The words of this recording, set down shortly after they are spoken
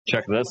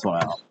Check this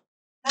one out.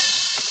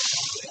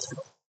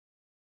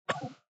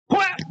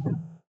 What?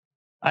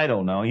 I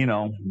don't know, you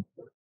know.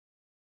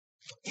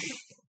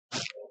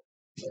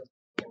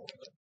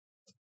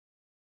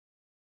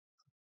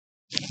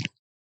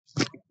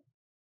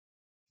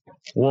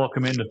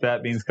 Welcome into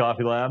Fat Beans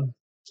Coffee Lab.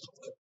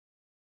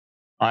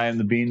 I am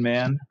the Bean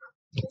Man.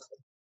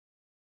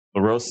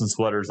 The roasting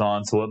sweater's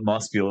on, so it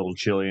must be a little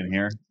chilly in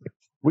here.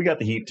 We got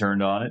the heat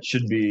turned on. It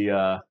should be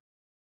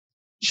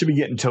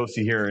getting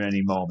toasty here at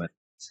any moment.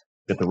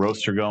 Got the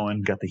roaster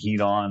going, got the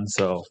heat on,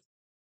 so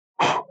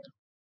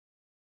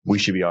we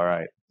should be all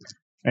right.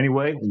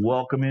 Anyway,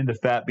 welcome into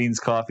Fat Beans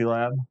Coffee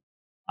Lab.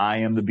 I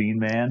am the Bean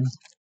Man.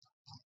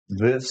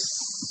 This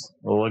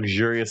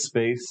luxurious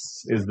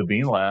space is the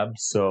Bean Lab,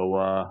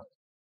 so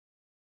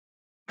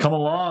come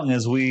along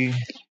as we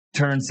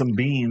turn some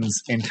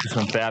beans into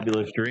some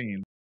fabulous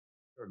dreams.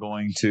 We're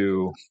going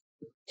to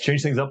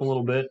change things up a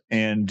little bit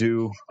and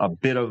do a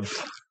bit of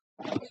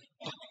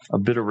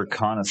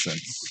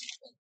reconnaissance.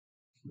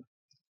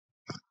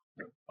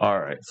 All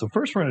right, so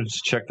first we're going to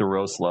just check the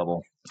roast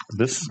level.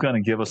 This is going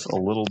to give us a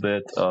little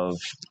bit of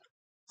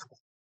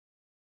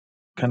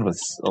kind of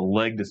a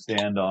leg to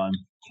stand on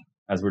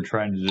as we're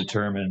trying to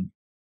determine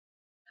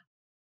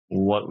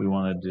what we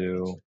want to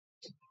do.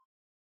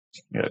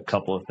 Got a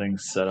couple of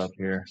things set up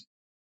here.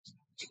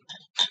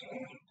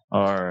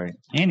 All right,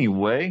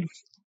 anyway,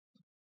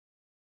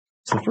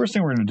 so the first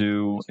thing we're going to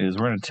do is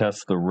we're going to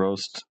test the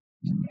roast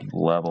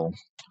level.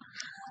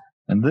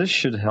 And this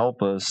should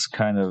help us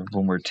kind of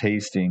when we're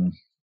tasting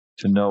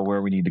to know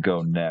where we need to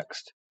go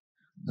next.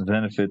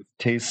 Then if it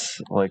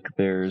tastes like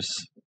there's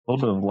a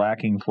little bit of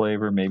lacking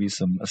flavor, maybe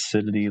some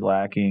acidity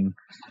lacking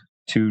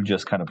to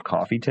just kind of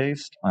coffee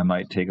taste, I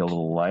might take a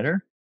little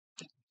lighter.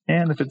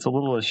 And if it's a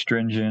little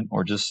astringent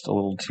or just a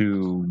little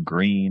too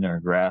green or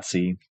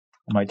grassy,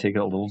 I might take it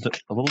a little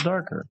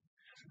darker.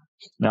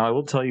 Now, I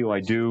will tell you, I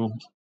do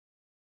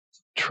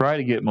try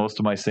to get most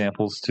of my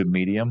samples to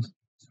medium.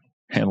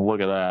 And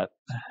look at that.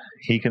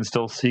 He can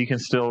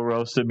still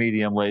roast a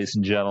medium, ladies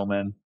and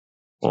gentlemen.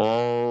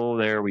 Oh,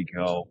 there we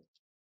go.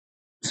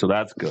 So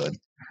that's good.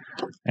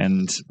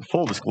 And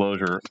full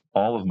disclosure,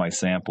 all of my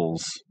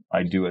samples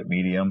I do at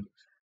medium.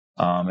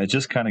 It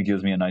just kind of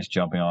gives me a nice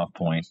jumping off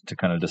point to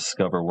kind of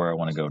discover where I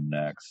want to go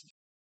next.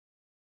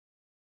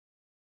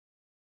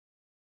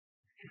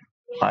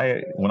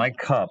 When I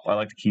cup, I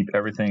like to keep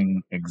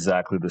everything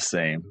exactly the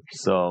same.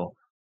 So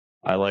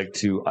I like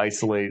to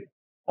isolate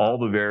all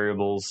the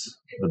variables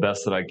the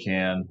best that I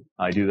can.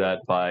 I do that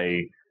by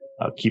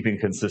keeping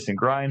consistent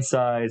grind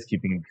size,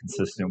 keeping a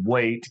consistent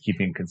weight,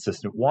 keeping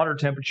consistent water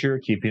temperature,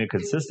 keeping a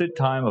consistent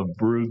time of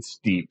brewed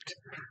steeped.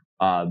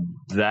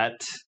 That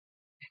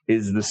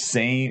is the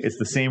same. It's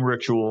the same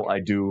ritual I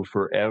do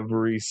for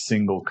every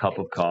single cup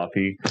of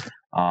coffee.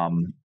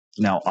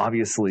 Now,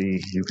 obviously,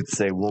 you could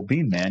say, well,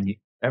 Bean Man,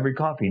 every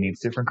coffee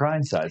needs different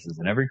grind sizes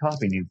and every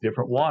coffee needs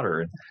different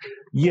water. And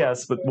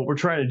yes, but what we're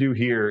trying to do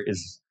here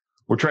is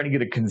we're trying to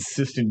get a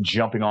consistent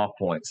jumping off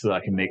point so that I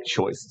can make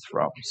choices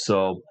from.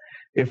 So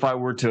if I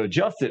were to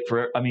adjust it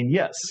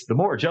yes, the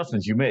more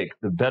adjustments you make,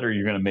 the better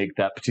you're going to make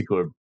that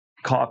particular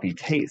coffee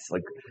taste.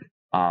 Like,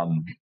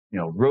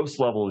 roast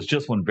level is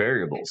just one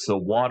variable. So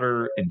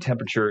water and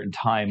temperature and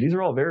time, these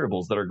are all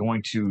variables that are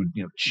going to,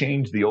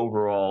 change the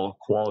overall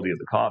quality of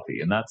the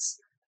coffee. And it's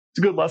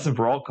a good lesson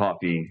for all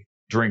coffee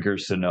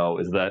drinkers to know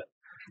is that,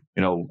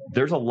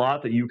 there's a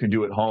lot that you can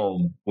do at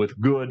home with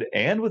good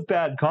and with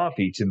bad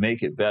coffee to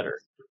make it better.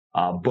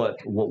 But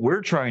what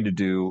we're trying to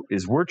do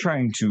is we're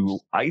trying to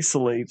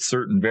isolate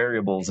certain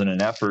variables in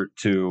an effort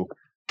to,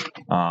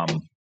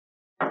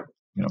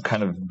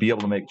 kind of be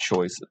able to make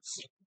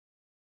choices.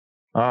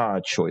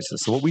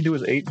 Choices. So what we do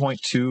is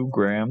 8.2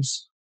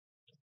 grams.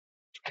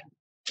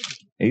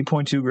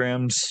 8.2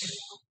 grams.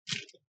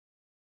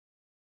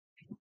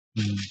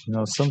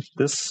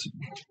 This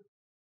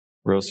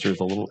roaster is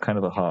a little kind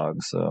of a hog,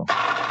 so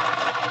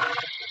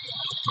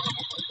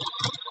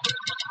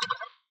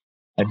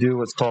I do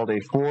what's called a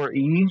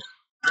 4E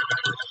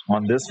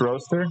on this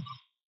roaster.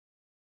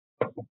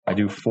 I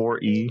do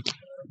 4E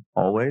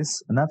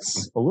always, and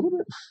that's a little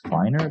bit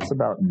finer. It's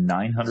about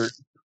 900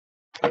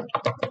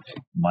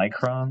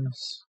 microns.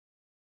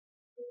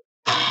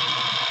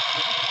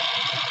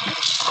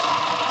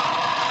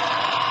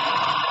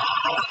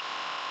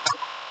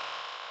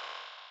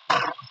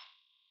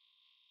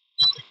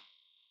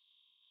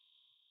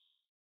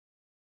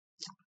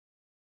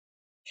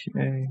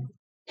 Okay.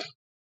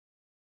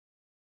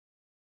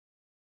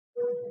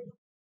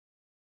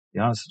 To be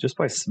honest, just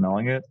by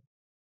smelling it,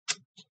 I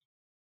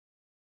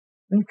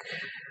think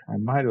I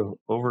might have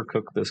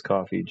overcooked this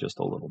coffee just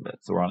a little bit.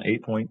 So we're on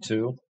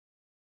 8.2.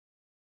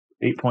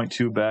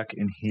 8.2 back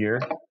in here.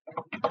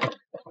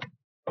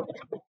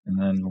 And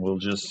then we'll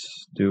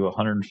just do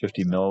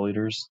 150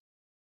 milliliters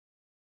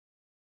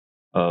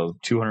of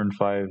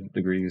 205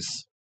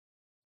 degrees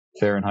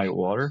Fahrenheit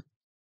water.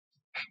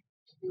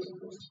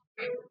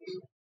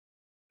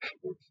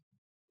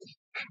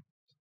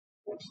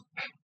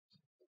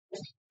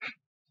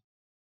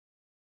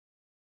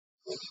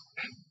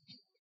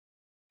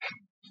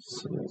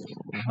 So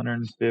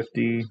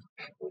 150.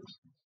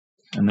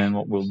 And then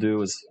what we'll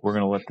do is we're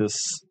going to let this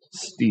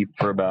steep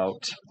for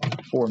about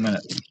 4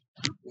 minutes.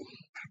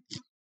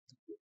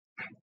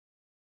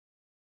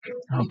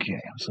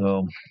 Okay,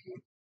 so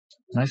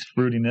nice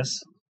fruitiness.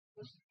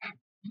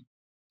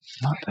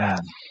 Not bad.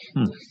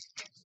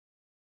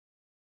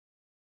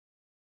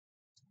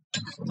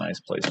 It's a nice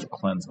place to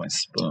cleanse my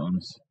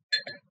spoons.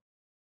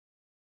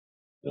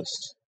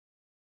 Just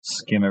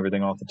skim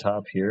everything off the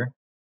top here.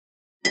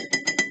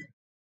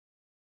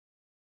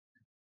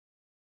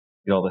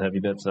 Get all the heavy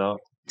bits out.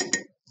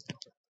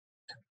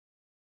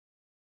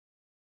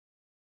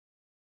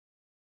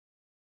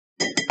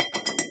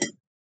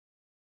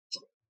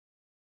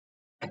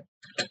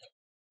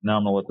 Now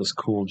I'm going to let this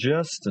cool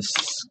just a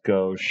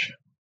skosh.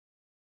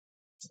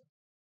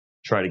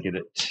 Try to get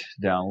it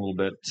down a little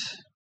bit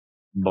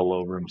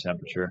below room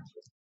temperature.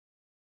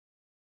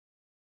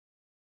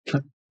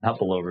 Not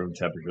below room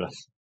temperature.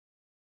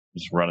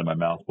 Just running my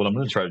mouth. What I'm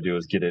going to try to do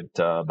is get it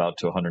about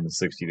to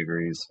 160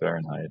 degrees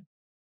Fahrenheit.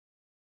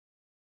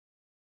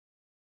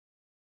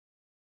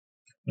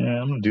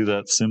 Yeah, I'm going to do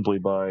that simply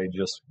by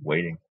just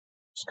waiting.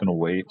 Just going to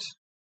wait.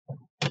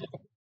 A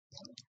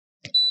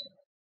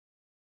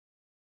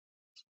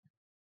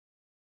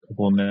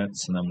couple of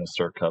minutes, and then we'll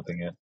start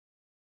cupping it.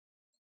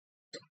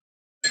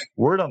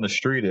 Word on the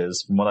street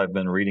is, from what I've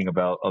been reading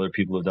about other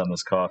people who've done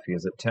this coffee,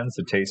 is it tends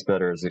to taste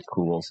better as it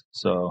cools.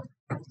 So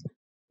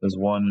there's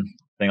one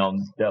thing I'll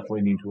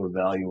definitely need to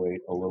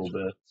evaluate a little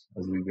bit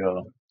as we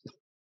go.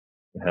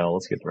 Hell,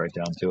 let's get right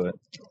down to it.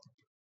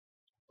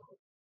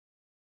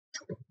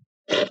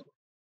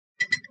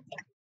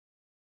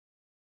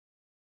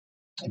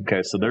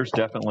 Okay, so there's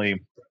definitely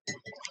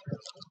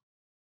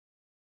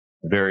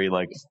very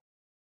like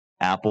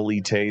apple-y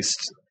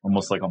taste,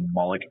 almost like a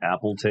malic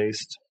apple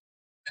taste.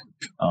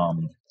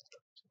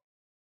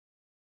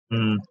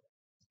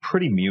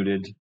 Pretty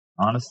muted,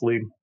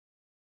 honestly.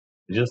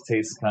 It just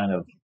tastes kind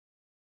of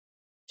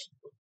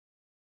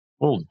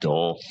a little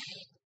dull.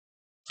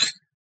 I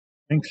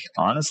think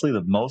honestly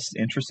the most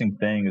interesting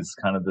thing is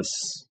kind of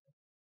this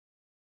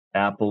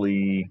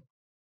apple-y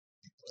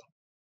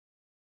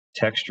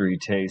textury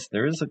taste.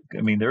 There's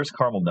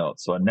caramel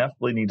notes, so I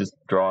definitely need to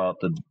draw out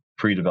the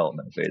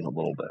pre-development phase a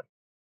little bit.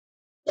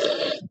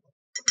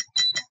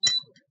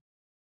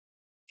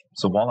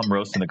 So while I'm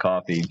roasting the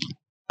coffee,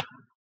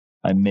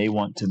 I may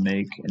want to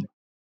make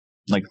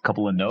like a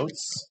couple of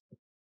notes,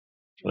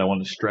 but I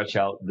want to stretch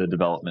out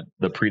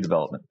the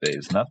pre-development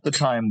phase. And that's the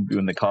time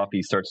when the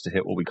coffee starts to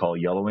hit what we call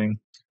yellowing,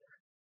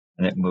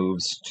 and it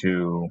moves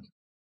to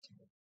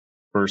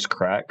first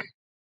crack.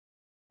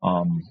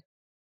 I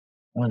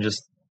want to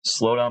just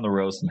slow down the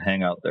roast and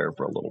hang out there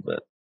for a little bit.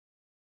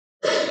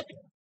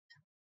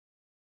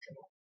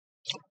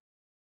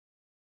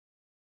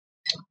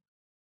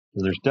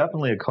 So there's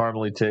definitely a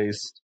caramely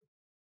taste.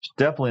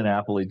 There's definitely an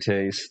appley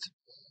taste.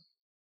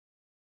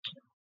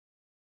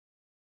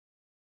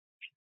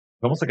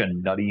 Almost like a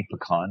nutty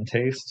pecan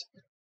taste.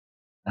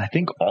 And I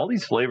think all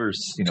these flavors,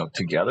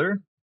 together,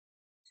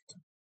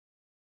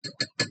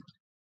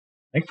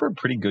 make for a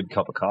pretty good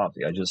cup of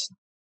coffee. I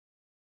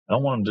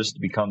don't want them just to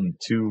become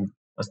too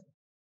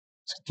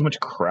much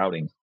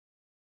crowding.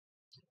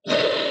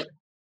 I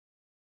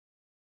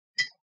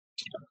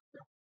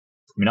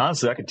mean,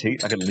 honestly, I could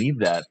leave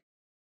that.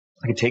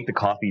 I could take the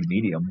coffee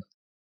medium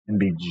and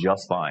be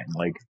just fine.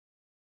 Like,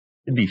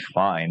 it'd be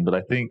fine, but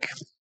I think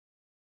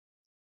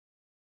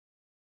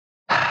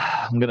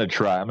I'm gonna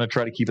try. I'm gonna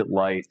try to keep it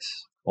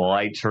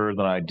lighter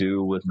than I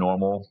do with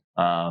normal.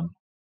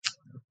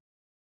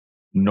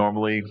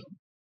 Normally,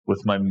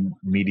 with my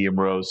medium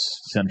roast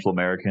Central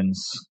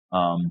Americans,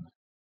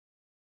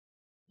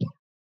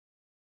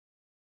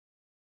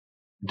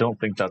 don't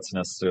think that's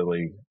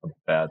necessarily a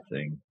bad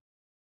thing.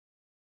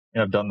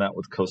 I've done that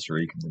with Costa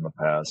Ricans in the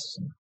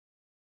past.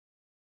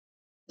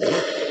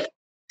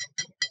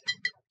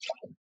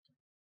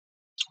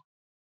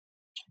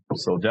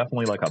 So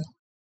definitely like a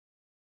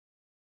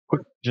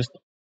quick, just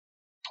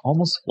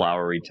almost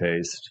flowery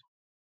taste.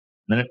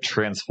 And then it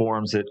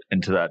transforms it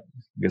into that.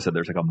 Like I said,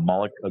 there's like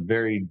a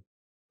very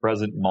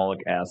present malic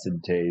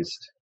acid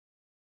taste.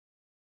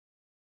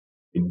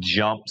 It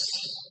jumps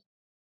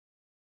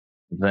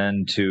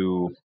then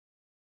to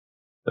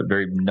a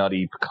very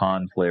nutty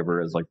pecan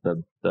flavor as like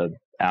the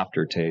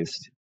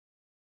aftertaste.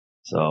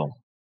 So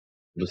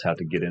you just have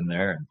to get in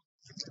there.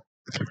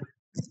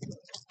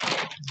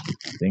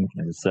 I think,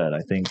 like I said, I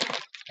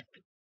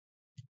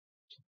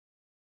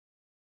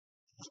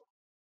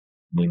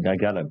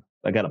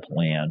got a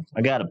plan.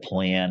 I got a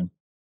plan.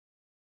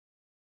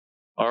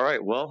 All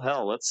right. Well,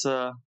 hell, let's.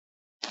 I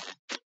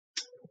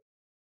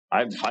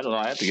don't know.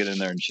 I have to get in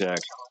there and check.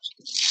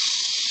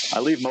 I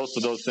leave most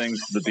of those things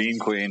to the Bean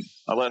Queen.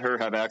 I let her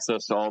have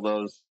access to all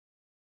those.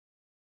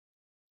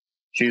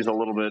 She's a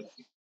little bit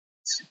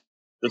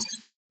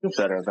just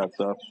better at that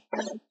stuff.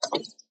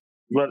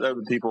 Let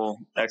other people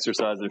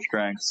exercise their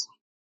strengths.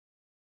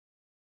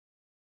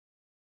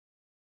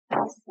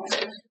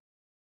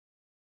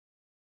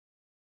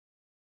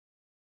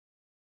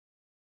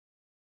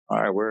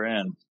 All right, we're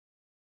in.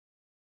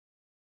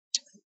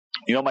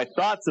 My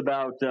thoughts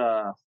about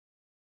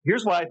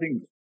here's why I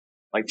think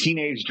like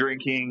teenage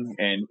drinking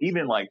and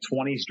even like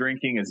 20s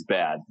drinking is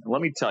bad.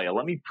 Let me tell you,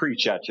 let me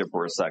preach at you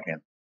for a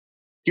second.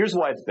 Here's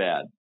why it's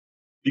bad.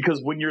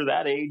 Because when you're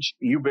that age,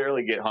 you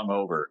barely get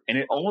hungover. And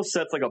it almost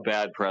sets like a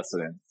bad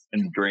precedent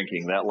in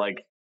drinking that like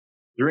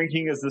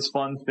drinking is this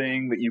fun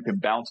thing that you can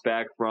bounce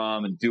back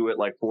from and do it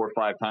like 4 or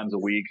 5 times a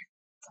week.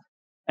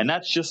 And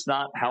that's just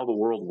not how the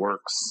world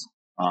works.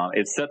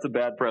 It sets a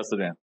bad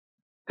precedent.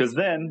 Because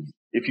then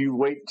if you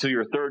wait till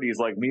your 30s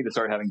like me to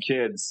start having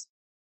kids,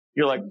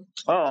 you're like,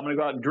 oh, I'm going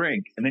to go out and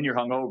drink. And then you're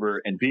hungover.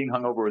 And being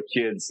hungover with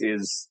kids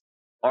is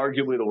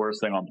arguably the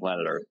worst thing on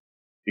planet Earth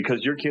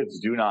because your kids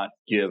do not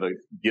give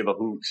a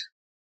hoot.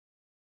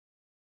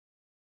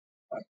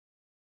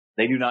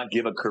 They do not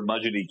give a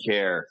curmudgeonly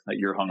care that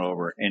you're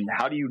hungover. And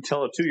how do you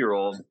tell a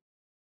 2-year-old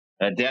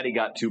that daddy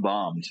got 2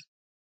 bombed?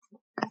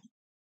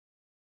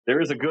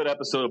 There is a good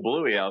episode of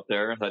Bluey out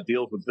there that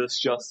deals with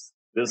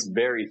this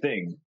very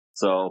thing.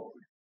 So,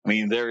 I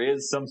mean, there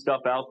is some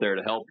stuff out there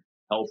to help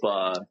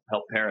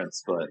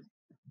parents, but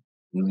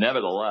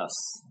nevertheless,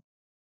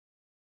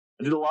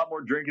 I did a lot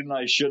more drinking than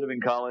I should have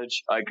in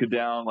college. I could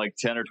down like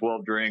 10 or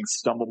 12 drinks,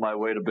 stumble my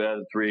way to bed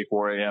at 3,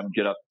 4 a.m.,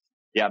 get up.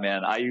 Yeah,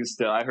 man, I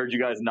heard you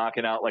guys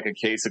knocking out like a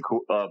case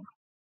of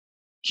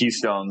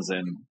Keystones,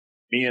 and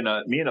me and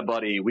a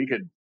buddy, we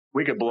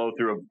could blow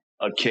through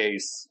a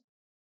case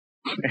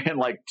in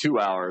like 2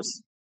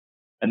 hours.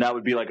 And that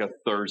would be like a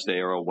Thursday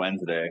or a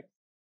Wednesday.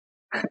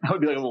 That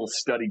would be like a little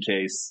study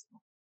case.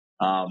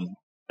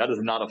 That is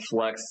not a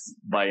flex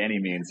by any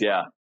means.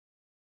 Yeah.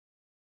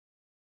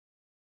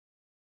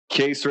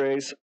 Case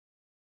race,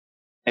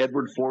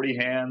 Edward 40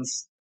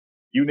 hands,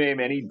 you name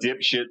any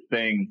dipshit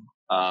thing,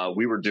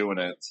 we were doing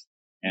it.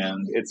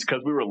 And it's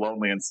because we were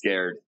lonely and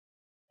scared.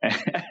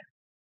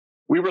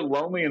 We were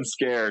lonely and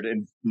scared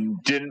and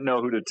didn't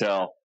know who to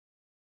tell.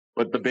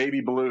 But the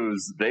baby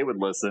blues, they would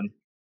listen.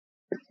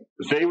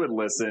 They would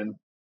listen.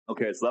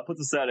 Okay, so that puts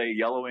us at a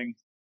yellowing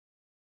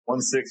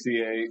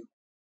 168.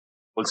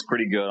 Looks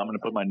pretty good. I'm going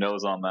to put my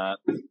nose on that.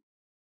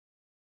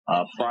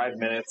 5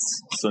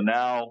 minutes. So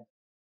now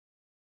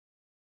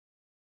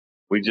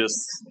we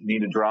just need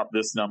to drop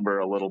this number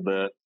a little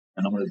bit.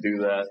 And I'm going to do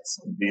that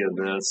via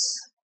this.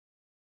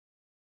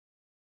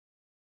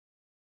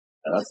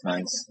 Yeah, that's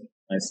nice.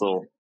 Nice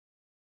little.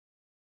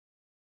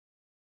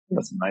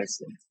 That's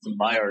nice. It's a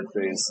Maillard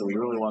phase. So we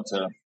really want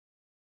to.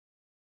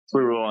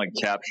 We really want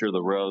to capture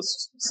the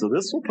roast. So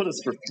this will put us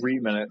for 3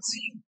 minutes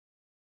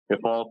if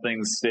all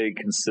things stay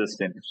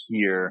consistent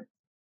here.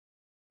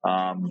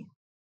 But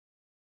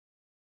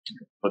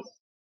to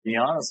be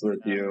honest with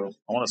you,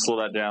 I want to slow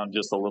that down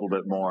just a little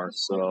bit more.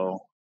 So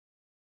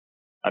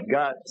I've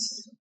got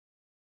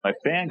my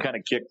fan kind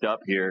of kicked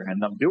up here,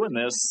 and I'm doing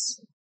this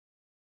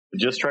to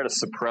just try to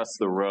suppress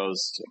the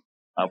roast.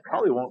 I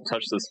probably won't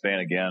touch this fan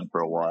again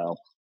for a while.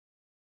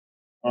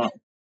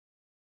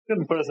 Going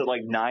to put us at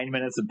like 9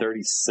 minutes and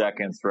 30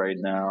 seconds right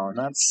now, and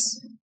it's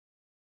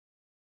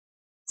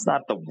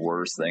not the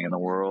worst thing in the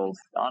world.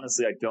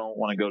 Honestly, I don't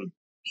want to go to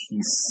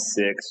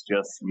P6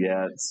 just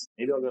yet.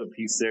 Maybe I'll go to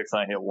P6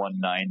 and I hit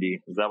 190,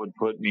 because that would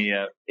put me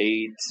at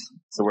 8.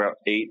 So we're at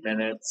 8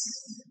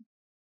 minutes.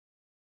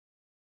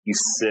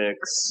 P6.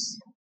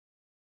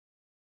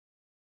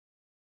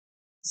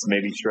 So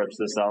maybe stretch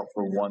this out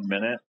for 1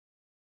 minute,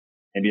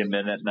 maybe a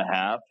minute and a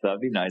half.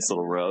 That'd be a nice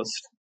little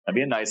roast. That'd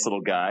be a nice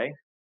little guy.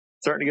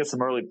 Starting to get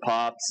some early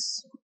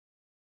pops.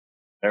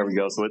 There we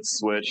go. So it's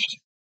switched.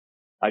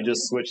 I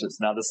just switched it.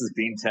 So now this is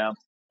bean temp.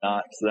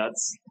 So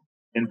that's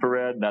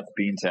infrared, and that's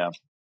bean temp.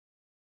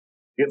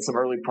 Getting some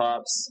early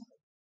pops.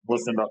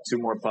 Listen about 2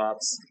 more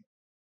pops.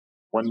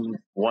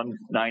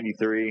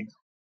 193.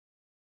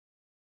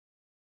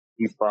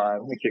 P5.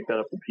 Let me kick that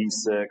up to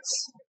P6.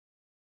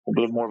 A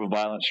bit more of a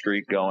violent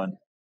streak going.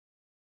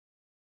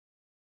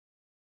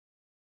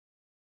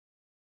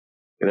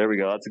 Okay, there we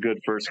go. That's a good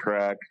first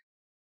crack.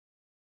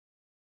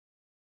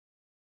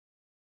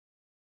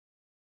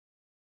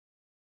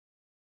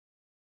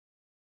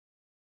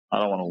 I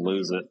don't want to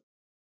lose it.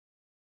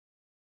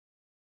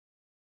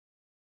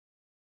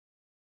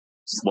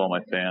 Slow my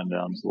fan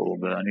down just a little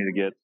bit. I need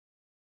to get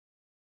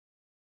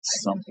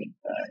something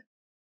back.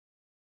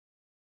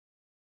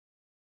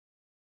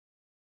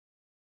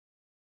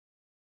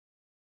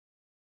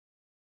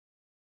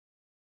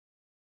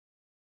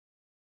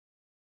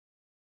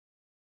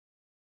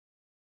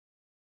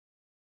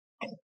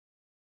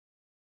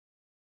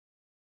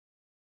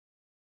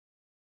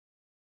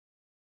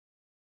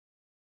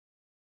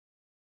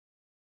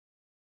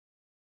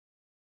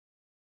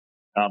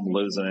 I'm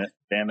losing it.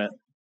 Damn it.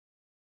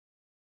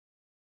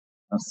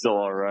 I'm still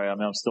all right. I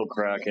mean, I'm still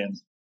cracking.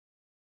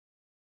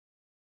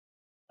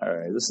 All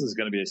right. This is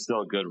going to be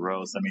still a good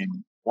roast. I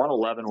mean,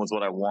 111 was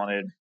what I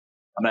wanted.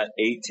 I'm at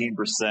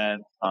 18%.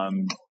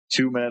 I'm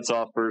 2 minutes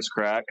off first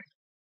crack.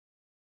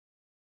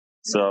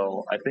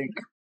 So I think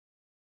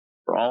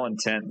for all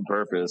intent and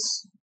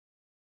purpose,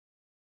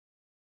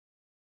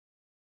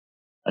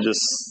 I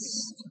just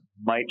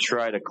might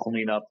try to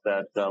clean up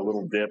that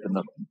little dip in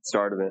the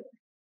start of it.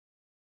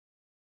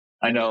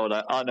 I know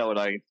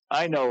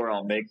where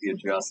I'll make the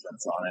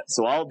adjustments on it.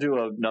 So I'll do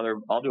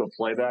a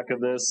playback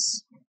of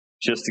this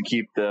just to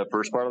keep the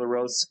first part of the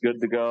roast good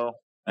to go,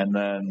 and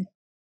then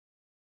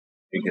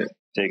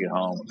take it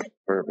home.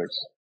 Perfect.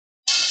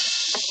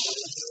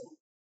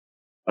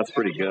 That's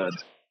pretty good.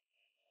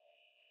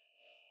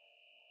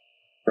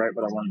 Right,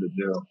 what I wanted to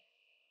do.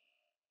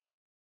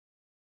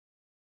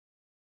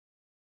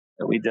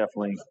 But we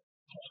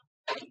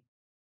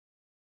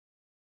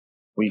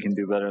can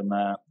do better than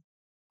that.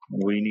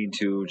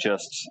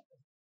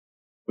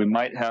 We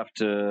might have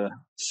to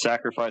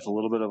sacrifice a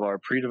little bit of our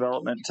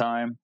pre-development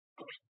time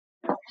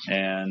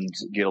and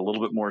get a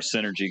little bit more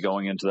synergy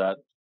going into that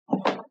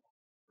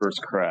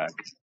first crack.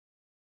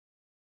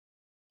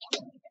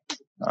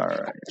 All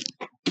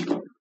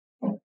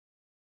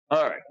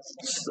right.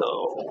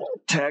 So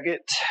tag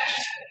it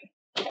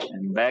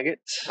and bag it.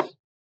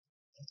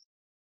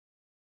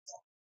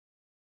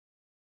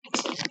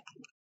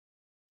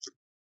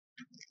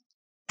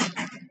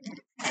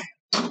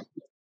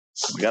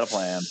 We got a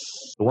plan.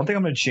 The one thing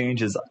I'm going to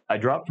change is I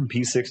dropped from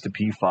P6 to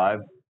P5.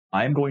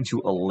 I'm going to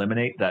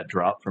eliminate that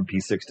drop from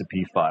P6 to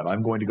P5.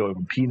 I'm going to go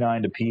from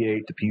P9 to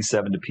P8 to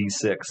P7 to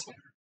P6.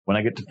 When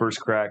I get to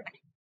first crack,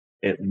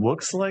 it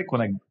looks like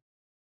when I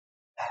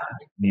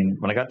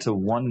got to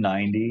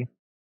 190,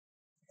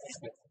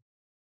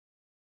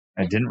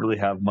 I didn't really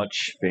have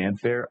much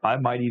fanfare.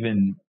 I'm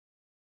going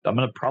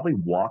to probably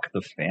walk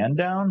the fan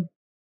down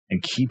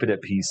and keep it at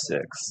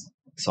P6.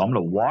 So I'm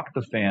going to walk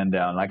the fan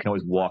down, and I can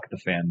always walk the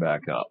fan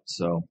back up.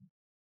 So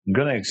I'm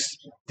going to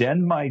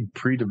extend my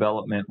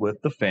pre-development with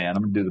the fan.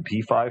 I'm going to do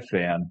the P5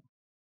 fan.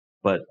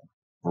 But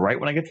right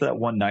when I get to that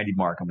 190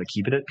 mark, I'm going to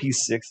keep it at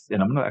P6,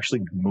 and I'm going to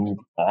actually move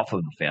off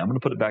of the fan. I'm going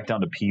to put it back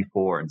down to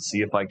P4 and see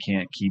if I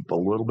can't keep a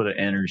little bit of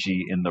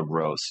energy in the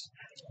roast.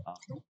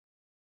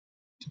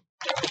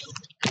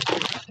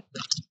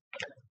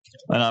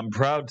 And I'm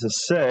proud to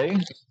say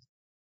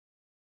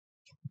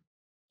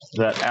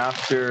that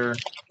after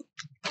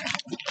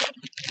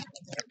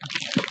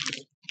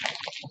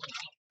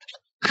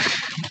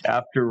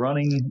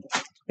running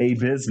a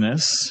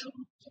business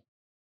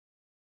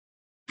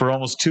for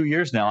almost 2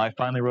 years now, I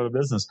finally wrote a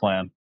business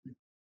plan.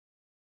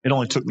 It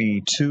only took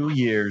me 2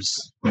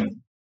 years to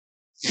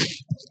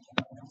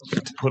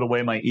put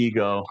away my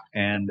ego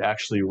and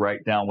actually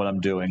write down what I'm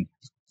doing.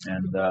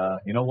 And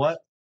you know what?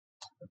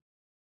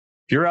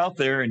 If you're out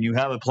there and you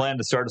have a plan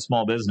to start a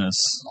small business,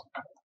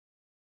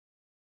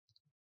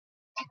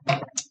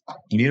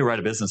 you need to write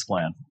a business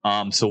plan.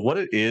 So what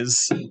it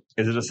is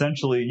it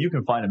essentially, you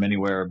can find them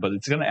anywhere, but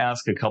it's going to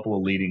ask a couple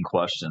of leading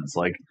questions,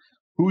 like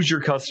who's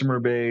your customer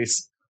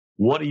base?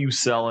 What are you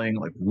selling?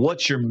 Like,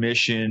 what's your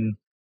mission?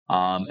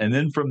 And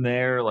then from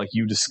there, like,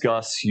 you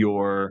discuss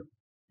your,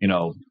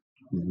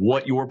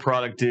 what your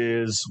product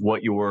is,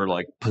 what your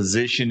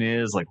position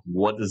is, like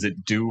what does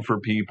it do for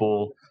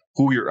people,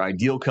 who your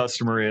ideal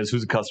customer is,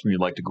 who's a customer you'd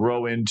like to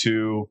grow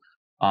into,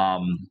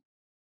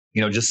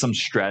 just some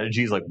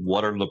strategies, like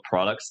what are the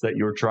products that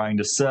you're trying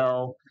to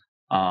sell.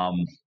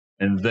 And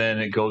then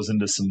it goes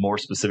into some more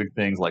specific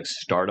things like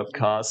startup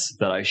costs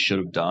that I should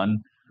have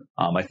done.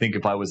 I think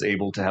if I was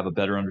able to have a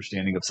better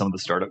understanding of some of the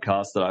startup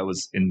costs that I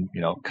was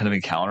kind of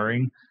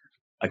encountering,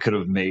 I could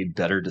have made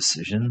better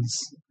decisions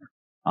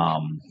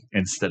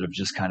instead of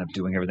just kind of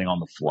doing everything on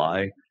the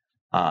fly.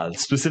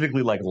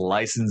 Specifically like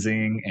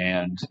licensing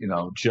and,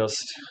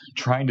 just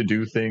trying to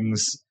do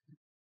things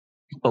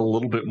a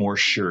little bit more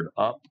shored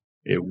up.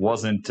 It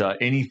wasn't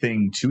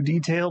anything too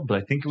detailed,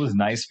 but I think it was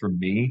nice for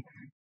me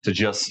to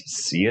just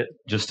see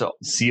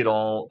it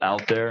all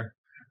out there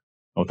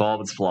with all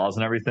of its flaws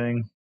and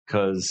everything,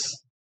 because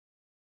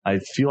I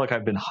feel like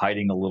I've been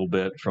hiding a little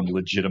bit from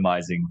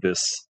legitimizing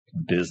this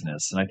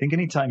business. And I think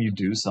anytime you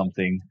do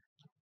something,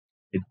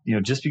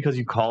 just because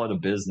you call it a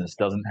business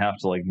doesn't have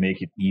to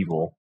make it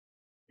evil.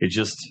 It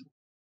just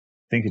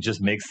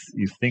makes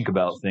you think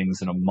about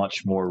things in a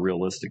much more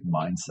realistic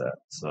mindset.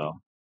 So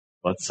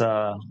let's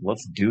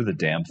do the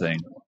damn thing.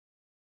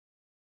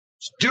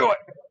 Let's do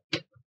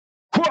it.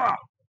 Hurrah!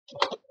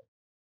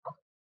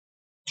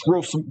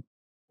 Throw some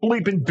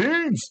bleeping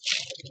beans.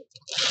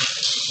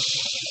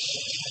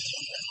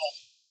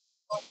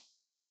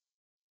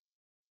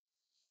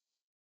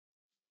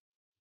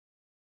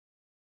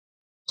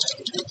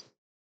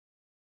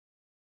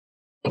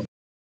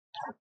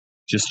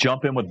 Just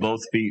jump in with both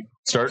feet.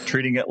 Start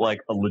treating it like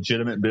a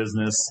legitimate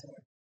business.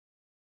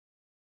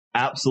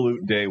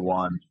 Absolute day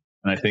one.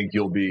 And I think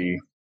you'll be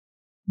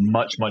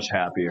much, much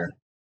happier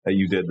that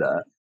you did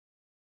that.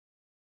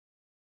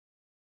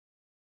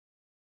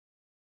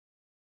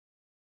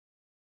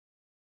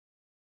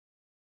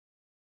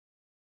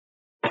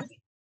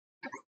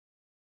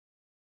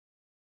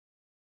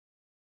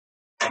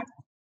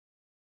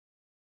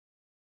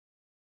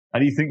 How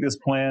do you think this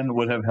plan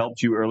would have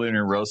helped you earlier in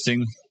your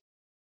roasting?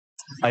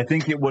 I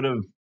think it would have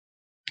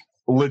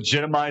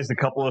legitimized a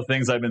couple of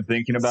things I've been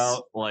thinking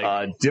about,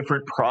 like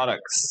different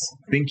products,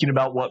 thinking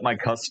about what my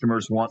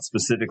customers want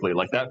specifically.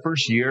 Like that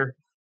first year,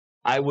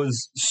 I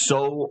was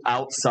so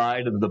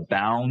outside of the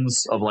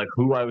bounds of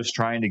who I was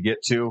trying to get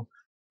to.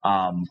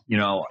 I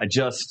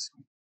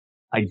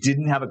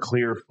didn't have a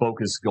clear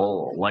focus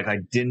goal. Like I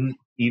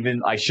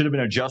should have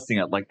been adjusting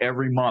it like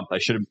every month.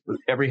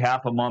 Every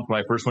half a month when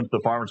I first went to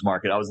the farmer's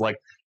market, I was like,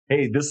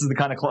 hey, this is the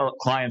kind of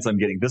clients I'm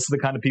getting. This is the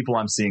kind of people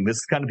I'm seeing. This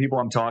is the kind of people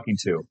I'm talking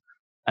to.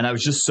 And I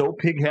was just so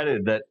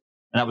pig-headed and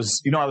I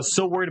was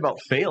so worried about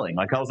failing.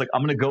 Like I was like,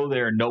 I'm going to go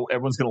there and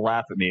everyone's going to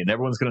laugh at me and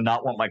everyone's going to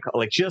not want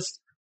just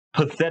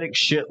pathetic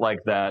shit like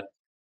that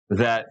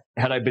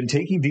had I been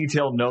taking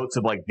detailed notes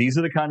of like, these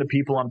are the kind of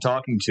people I'm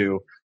talking to,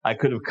 I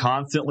could have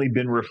constantly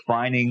been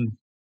refining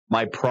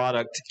my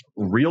product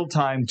real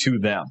time to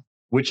them,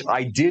 which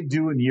I did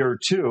do in year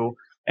 2.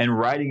 And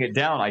writing it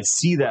down, I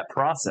see that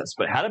process.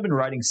 But had I been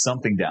writing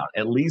something down,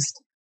 at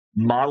least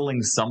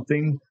modeling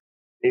something,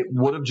 it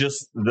would have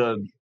just the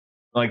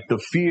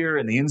fear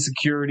and the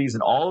insecurities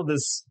and all of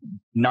this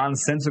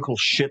nonsensical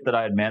shit that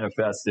I had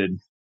manifested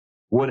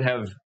would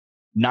have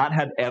not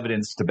had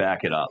evidence to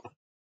back it up.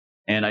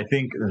 And I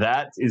think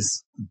that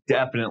is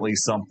definitely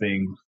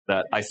something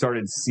that I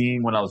started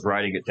seeing when I was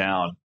writing it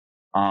down.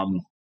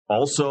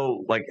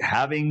 Also, like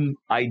having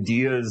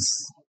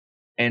ideas,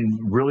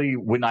 and really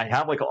when I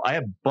have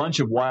a bunch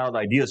of wild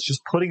ideas,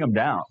 just putting them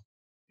down,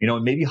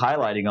 and maybe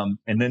highlighting them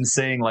and then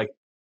saying like,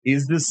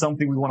 is this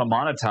something we want to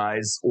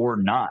monetize or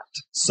not?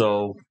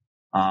 So,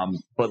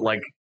 but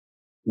like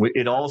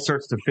it all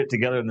starts to fit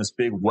together in this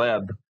big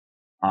web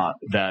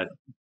that,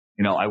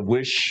 I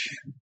wish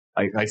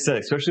I said,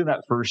 especially in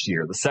that first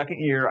year. The second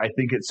year, I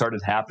think it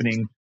started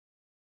happening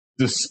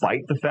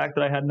despite the fact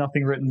that I had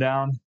nothing written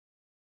down.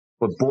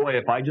 But boy,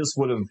 if I just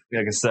would have,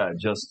 like I said,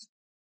 just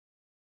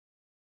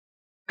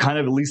kind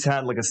of at least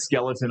had like a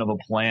skeleton of a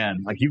plan.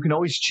 Like you can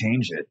always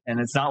change it. And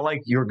it's not like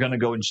you're going to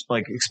go and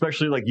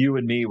especially like you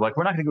and me, like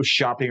we're not going to go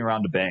shopping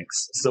around to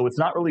banks. So it's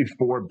not really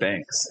for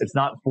banks. It's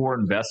not for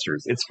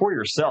investors. It's for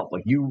yourself.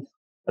 Like you,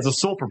 as a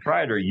sole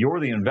proprietor, you're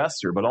the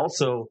investor, but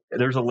also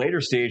there's a later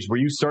stage where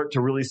you start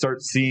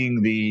seeing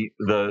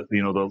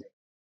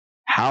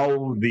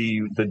how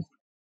the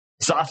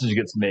sausage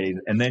gets made.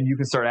 And then you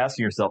can start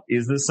asking yourself,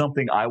 is this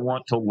something I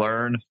want to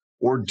learn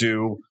or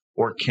do,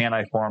 or can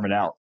I farm it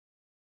out?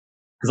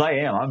 Because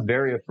I'm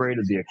very afraid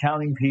of the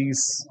accounting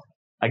piece.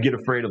 I get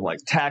afraid of like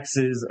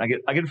taxes. I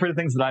get afraid of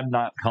things that I'm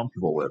not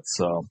comfortable with.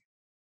 So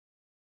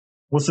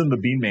listen to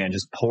the Bean Man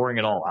just pouring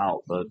it all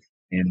out. But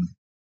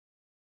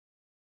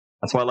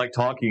that's why I like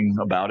talking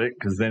about it,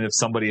 because then if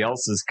somebody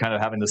else is kind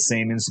of having the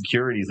same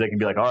insecurities, they can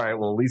be like, all right,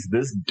 well, at least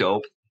this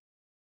dope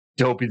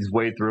his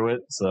way through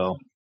it. So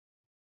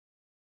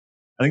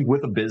I think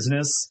with a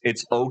business,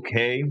 it's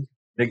okay.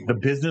 Like the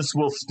business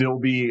will still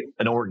be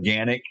an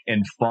organic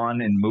and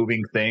fun and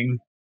moving thing.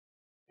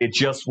 It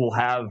just will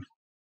have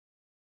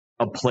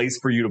a place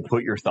for you to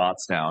put your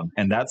thoughts down.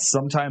 And that's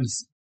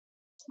sometimes,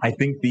 I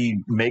think the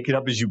make it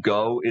up as you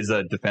go is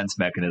a defense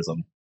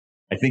mechanism.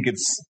 I think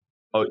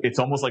it's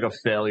almost like a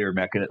failure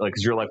mechanism. Like,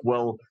 cause you're like,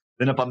 well,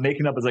 then if I'm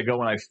making up as I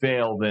go and I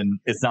fail, then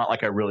it's not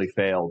like I really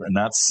failed. And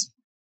at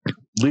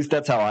least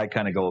that's how I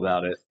kind of go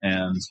about it.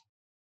 And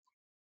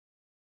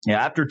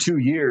yeah, after 2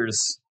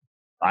 years,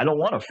 I don't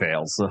want to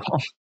fail. So,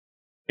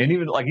 and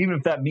even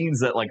if that means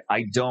that like,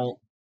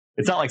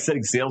 it's not like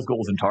setting sales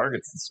goals and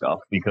targets and stuff,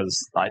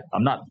 because I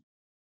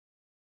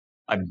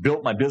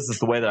built my business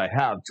the way that I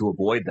have to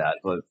avoid that.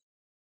 But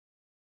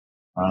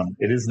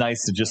it is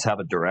nice to just have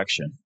a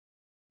direction,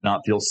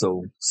 not feel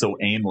so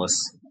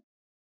aimless.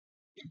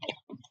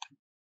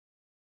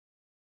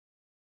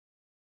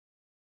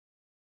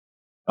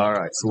 All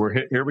right, so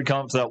here we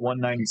come to that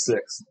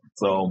 196.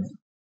 So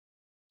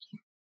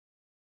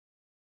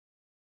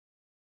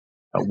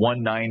at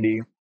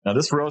 190. Now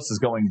this roast is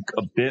going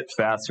a bit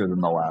faster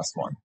than the last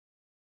one.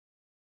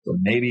 So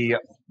maybe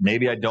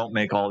I don't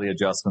make all the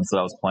adjustments that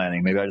I was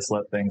planning. Maybe I just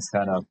let things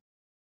kind of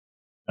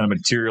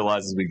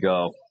materialize as we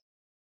go.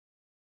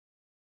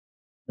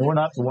 And we're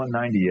not to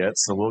 190 yet,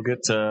 so we'll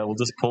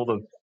just pull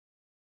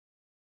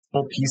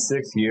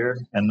P6 here,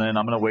 and then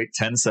I'm going to wait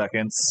 10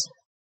 seconds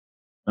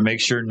and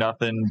make sure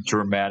nothing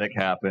dramatic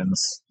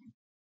happens.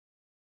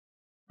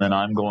 Then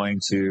I'm going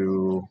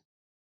to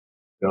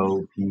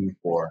go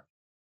P4.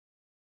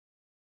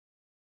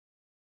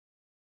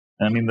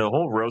 I mean, the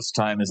whole roast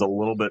time is a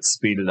little bit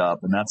speeded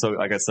up, and that's,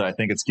 like I said, I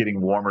think it's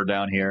getting warmer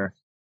down here.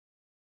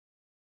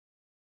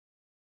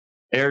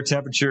 Air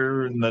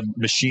temperature and the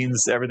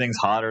machines, everything's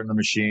hotter in the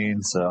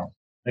machine, so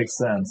makes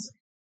sense.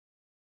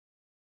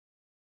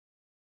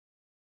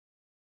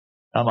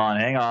 Come on,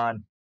 hang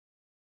on.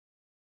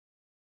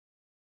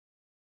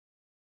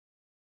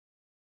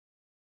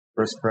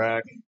 First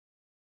crack.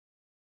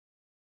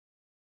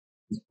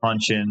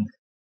 Punch in.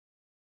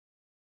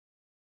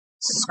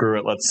 Screw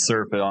it, let's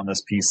surf it on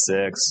this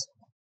P6.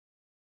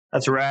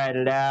 Let's ride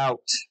it out.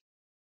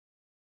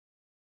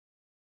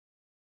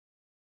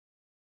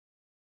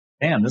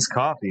 Damn, this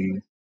coffee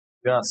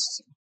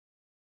just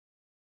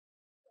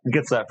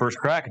gets that first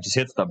crack, it just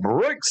hits the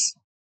brakes.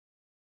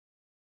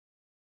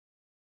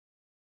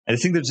 I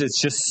think that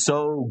it's just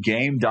so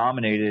game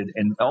dominated,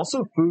 and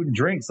also food and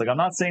drinks. Like, I'm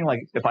not saying like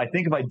if I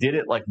did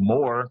it like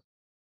more,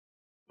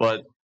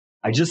 but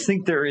I just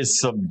think there is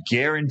some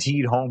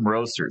guaranteed home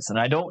roasters, and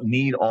I don't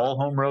need all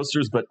home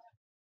roasters, but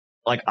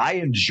like I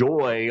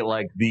enjoy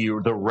like the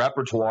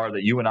repertoire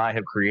that you and I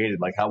have created,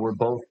 like how we're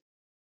both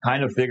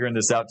kind of figuring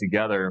this out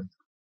together.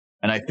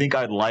 And I think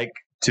I'd like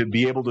to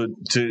be able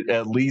to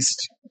at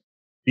least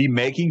be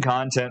making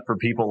content for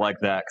people like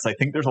that, because I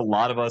think there's a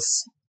lot of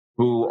us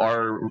who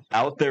are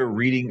out there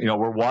reading.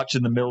 We're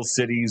watching the Mill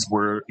Cities,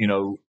 we're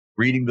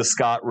reading the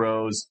Scott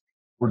Rows,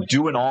 we're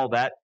doing all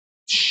that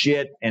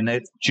shit, and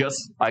it's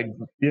just I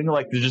feel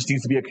like there just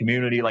needs to be a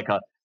community, like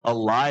a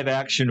live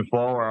action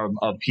forum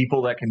of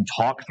people that can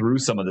talk through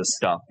some of this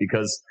stuff,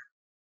 because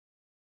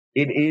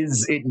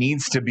it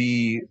needs to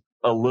be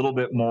a little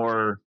bit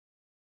more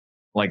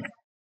like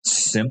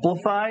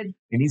simplified.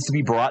 It needs to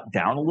be brought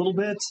down a little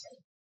bit,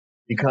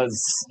 because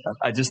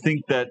I just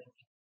think that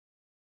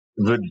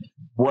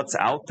what's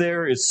out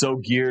there is so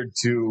geared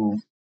to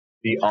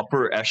the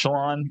upper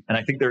echelon, and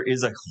I think there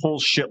is a whole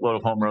shitload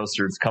of home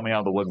roasters coming out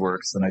of the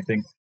woodworks, and I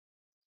think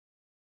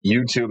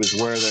YouTube is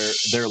where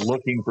they're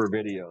looking for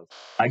videos.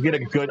 I get a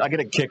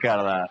kick out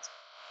of that.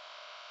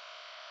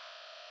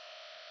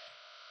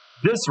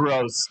 This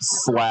roast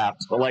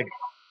slapped, but like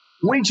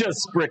we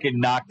just frickin'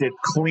 knocked it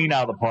clean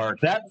out of the park.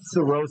 That's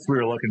the roast we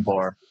were looking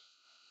for.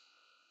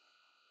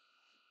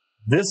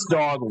 This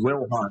dog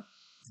will hunt.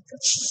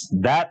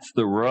 That's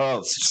the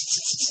roast.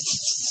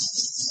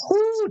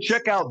 Ooh,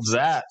 check out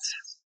that.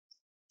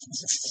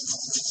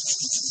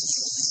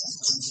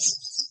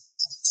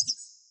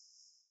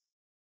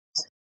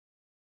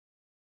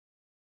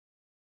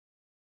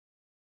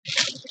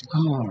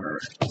 All right.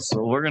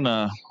 So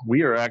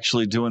we are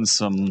actually doing this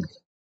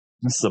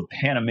is a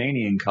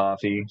Panamanian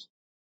coffee.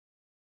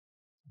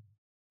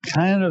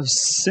 Kind of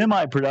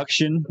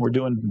semi-production. We're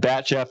doing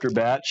batch after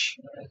batch.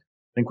 I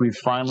think we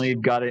finally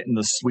got it in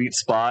the sweet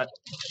spot.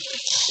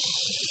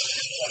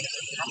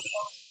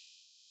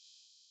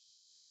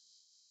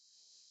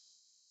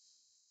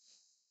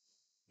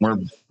 We're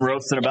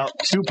roasting about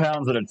 2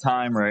 pounds at a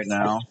time right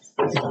now.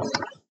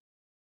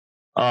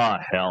 Ah,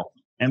 hell.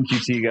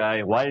 MQT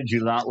guy, why did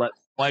you not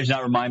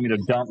remind me to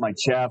dump my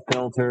chaff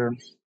filter?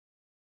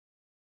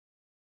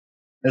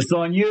 It's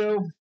on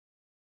you.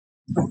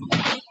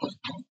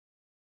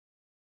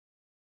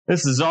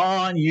 This is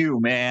on you,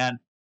 man.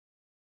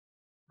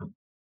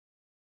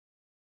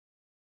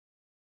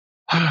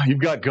 You've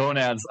got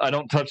gonads. I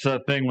don't touch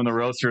that thing when the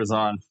roaster is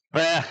on.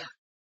 I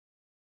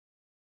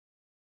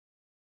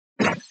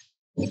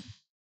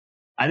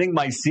think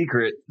my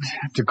secret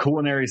to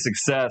culinary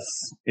success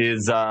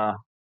is I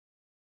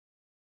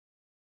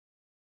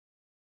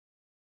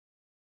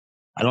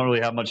don't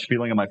really have much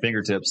feeling in my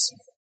fingertips.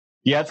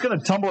 Yeah, it's going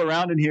to tumble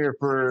around in here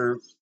for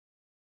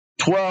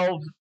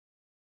 12.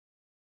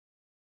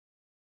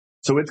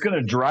 So it's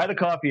going to dry the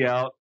coffee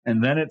out,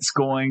 and then it's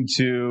going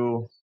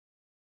to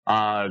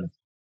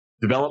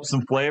develop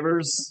some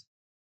flavors,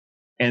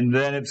 and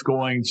then it's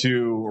going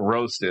to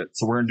roast it.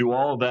 So we're going to do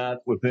all of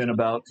that within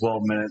about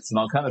 12 minutes, and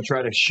I'll kind of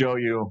try to show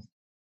you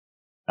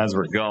as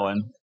we're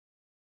going.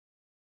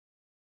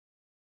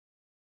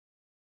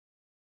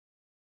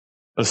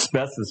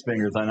 Asbestos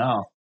fingers, I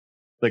know.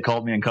 They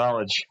called me in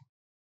college.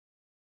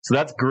 So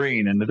that's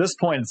green, and at this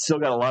point, it's still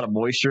got a lot of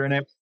moisture in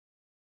it,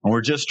 and we're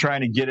just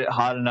trying to get it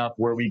hot enough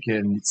where we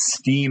can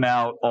steam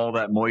out all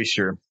that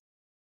moisture.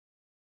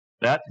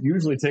 That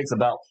usually takes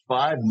about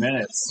 5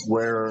 minutes,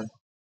 where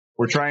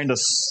we're trying to,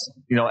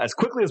 as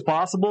quickly as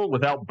possible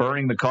without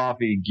burning the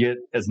coffee, get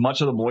as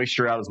much of the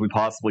moisture out as we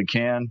possibly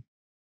can.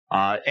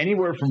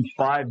 Anywhere from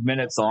 5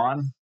 minutes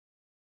on,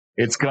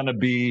 it's going to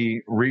be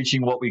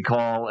reaching what we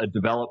call a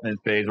development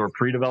phase or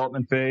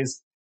pre-development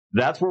phase.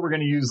 That's where we're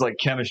going to use like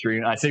chemistry.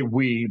 And I say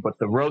we, but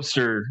the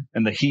roaster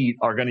and the heat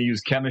are going to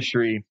use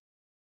chemistry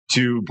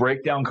to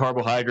break down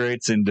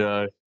carbohydrates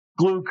into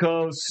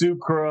glucose,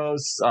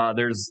 sucrose.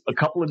 There's a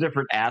couple of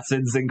different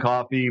acids in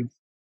coffee.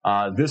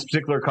 This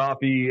particular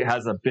coffee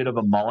has a bit of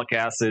a malic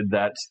acid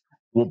that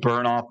will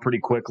burn off pretty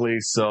quickly.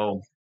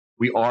 So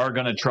we are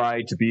going to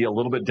try to be a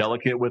little bit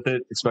delicate with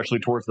it, especially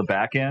towards the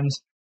back end,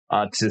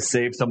 to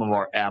save some of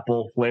our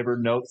apple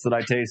flavored notes that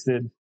I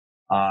tasted.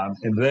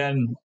 And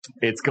then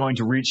it's going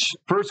to reach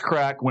first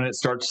crack when it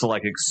starts to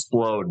like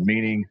explode,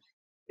 meaning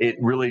it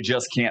really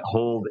just can't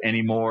hold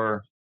any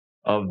more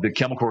of the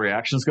chemical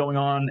reactions going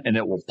on, and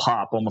it will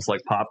pop almost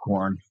like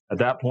popcorn. At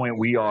that point,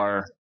 we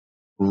are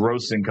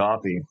roasting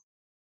coffee.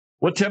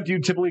 What temp do you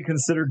typically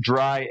consider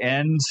dry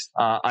end?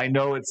 I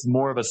know it's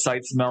more of a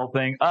sight smell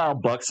thing.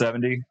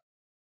 $170.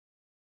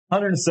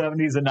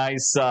 170 is a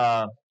nice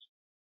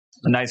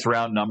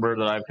round number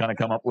that I've kind of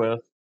come up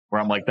with,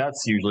 where I'm like,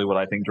 that's usually what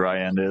I think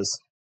dry end is.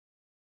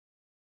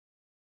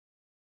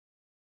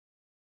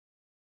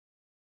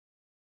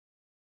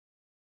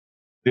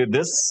 Dude,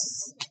 this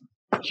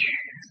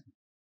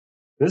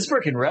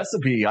freaking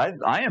recipe,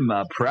 I am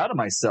proud of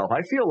myself.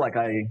 I feel like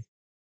I've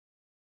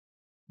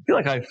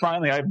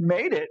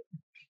made it.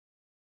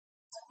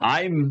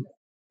 And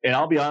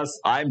I'll be honest,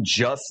 I'm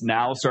just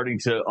now starting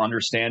to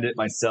understand it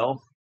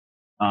myself.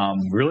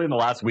 Really in the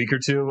last week or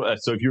two.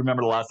 So if you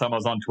remember the last time I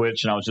was on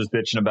Twitch and I was just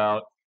bitching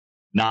about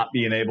not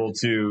being able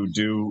to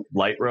do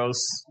light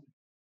roasts.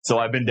 So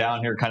I've been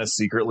down here kind of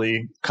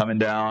secretly coming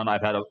down.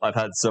 I've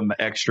had some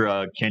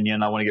extra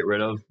Kenyan I want to get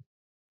rid of,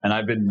 and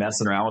I've been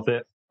messing around with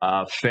it.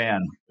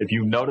 Fan. If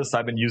you notice,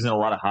 I've been using a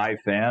lot of high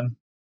fan.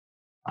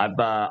 I'm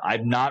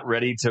not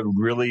ready to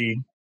really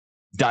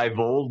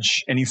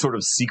divulge any sort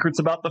of secrets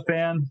about the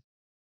fan,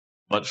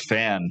 but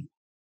fan.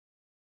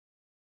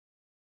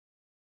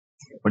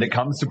 When it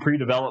comes to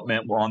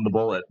pre-development on the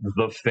bullet,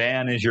 the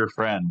fan is your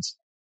friend.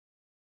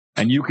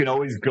 And you can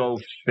always go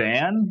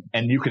fan,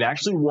 and you can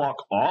actually walk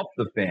off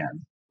the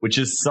fan, which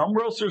is some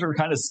roasters are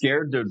kind of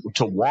scared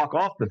to walk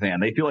off the fan.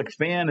 They feel like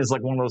fan is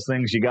like one of those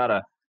things you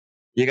gotta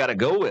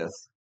go with.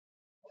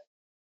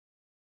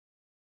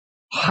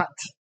 Hot.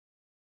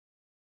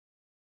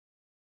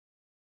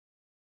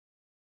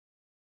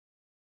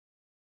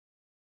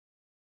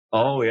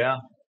 Oh yeah.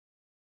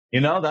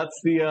 That's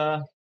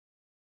the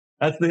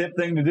hip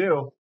thing to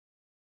do.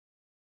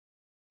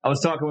 I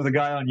was talking with a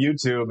guy on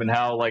YouTube and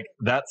how like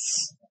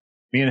that's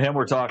me and him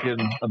were talking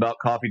about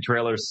coffee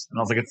trailers, and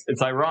I was like,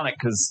 it's ironic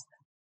because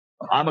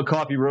I'm a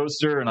coffee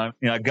roaster and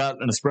I've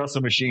got an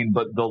espresso machine,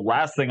 but the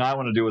last thing I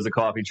want to do is a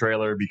coffee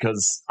trailer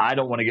because I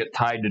don't want to get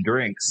tied to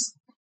drinks.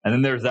 And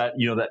then there's that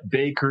that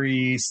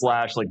bakery /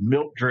 like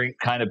milk drink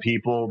kind of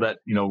people that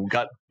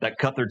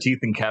cut their teeth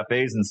in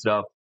cafes and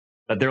stuff,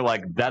 that they're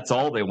like that's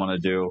all they want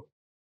to do.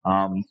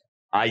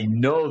 I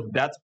know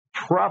that's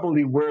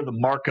probably where the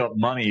markup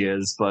money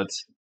is, but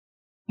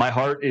my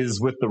heart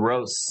is with the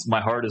roasts.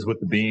 My heart is with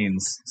the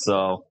beans.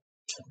 So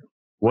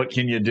what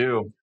can you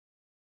do?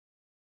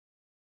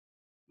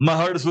 My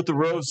heart is with the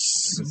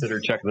roasts. Consider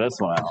check this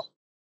one out.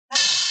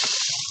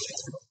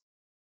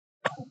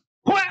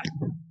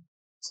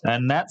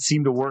 And that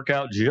seemed to work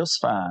out just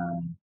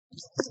fine.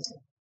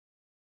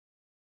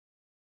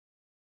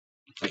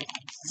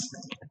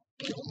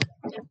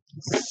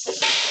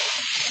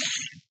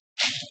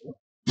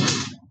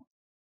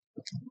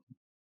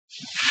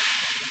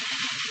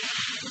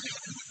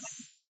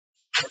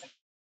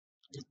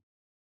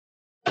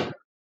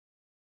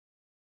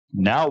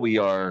 Now we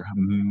are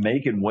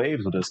making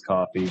waves with this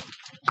coffee.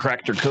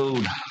 Cracked your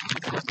code.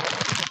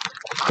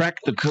 Crack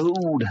the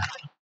code.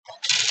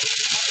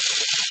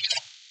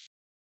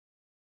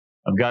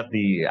 I've got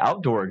the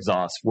outdoor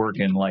exhaust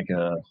working like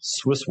a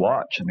Swiss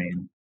watch. I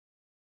mean,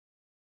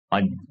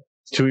 my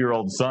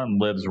 2-year-old son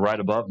lives right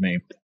above me.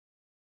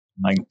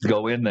 I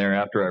go in there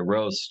after I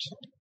roast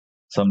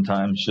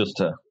sometimes just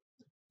to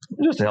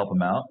help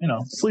him out.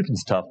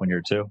 Sleeping's tough when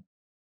you're 2.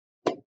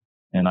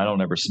 And I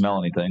don't ever smell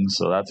anything,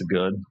 so that's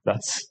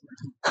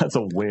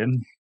a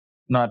win.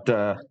 Not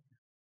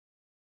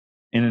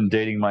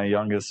inundating my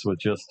youngest with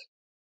just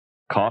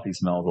coffee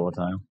smells all the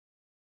time.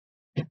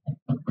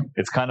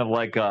 It's kind of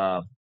like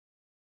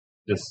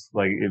just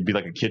like it'd be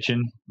like a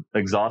kitchen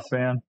exhaust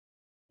fan.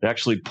 It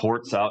actually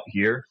ports out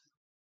here,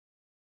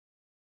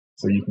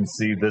 so you can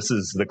see this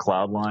is the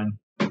cloud line.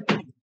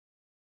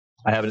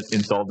 I have it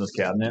installed in this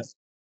cabinet,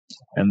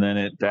 and then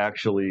it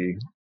actually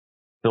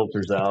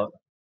filters out.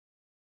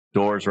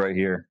 Doors right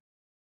here.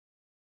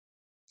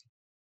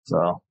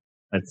 So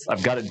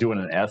I've got it doing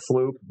an S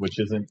loop, which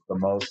isn't the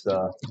most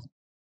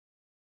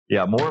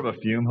more of a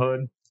fume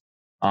hood.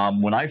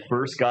 When I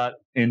first got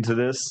into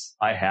this,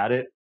 I had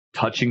it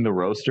touching the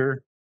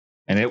roaster,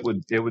 and it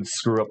would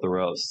screw up the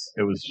roast.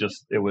 It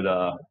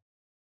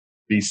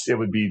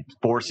would be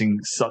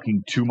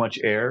sucking too much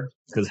air,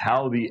 because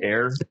how the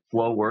air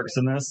flow works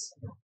in this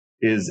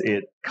is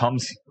it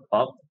comes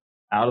up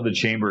out of the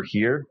chamber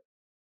here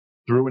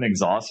through an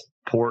exhaust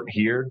port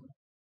here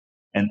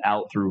and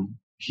out through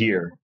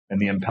here,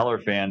 and the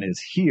impeller fan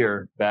is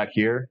back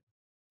here.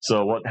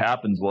 So what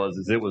happens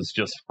is it was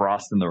just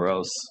frosting the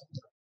roast.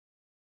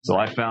 So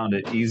I found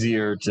it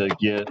easier to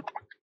get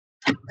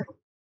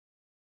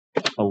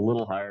a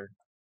little higher.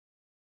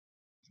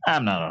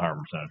 I'm not a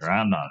harvester.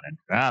 I'm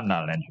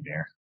not an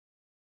engineer.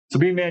 So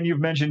Bean Man, you've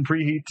mentioned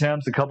preheat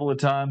temps a couple of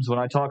times. When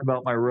I talk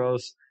about my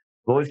roast,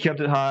 I've always kept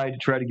it high to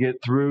try to get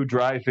through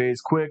dry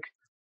phase quick.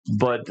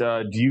 But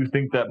do you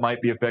think that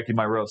might be affecting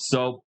my roast?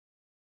 So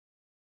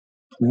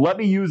let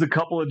me use a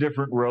couple of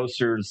different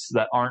roasters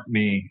that aren't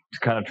me to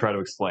kind of try to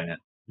explain it.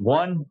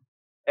 One,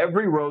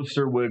 every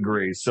roaster would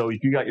agree. So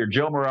if you got your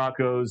Joe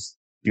Morocco's,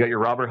 you got your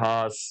Robert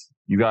Haas,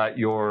 you got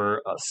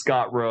your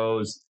Scott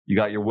Rose, you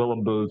got your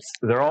Willem Boots,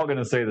 they're all going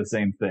to say the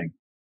same thing.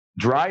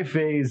 Dry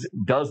phase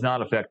does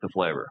not affect the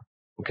flavor,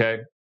 okay?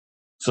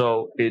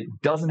 So it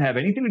doesn't have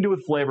anything to do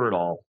with flavor at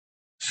all.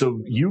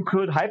 So you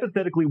could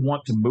hypothetically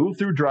want to move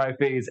through dry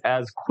phase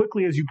as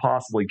quickly as you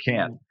possibly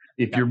can.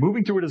 If you're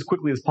moving through it as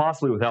quickly as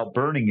possible without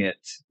burning it,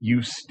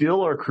 you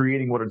still are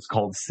creating what is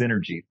called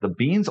synergy. The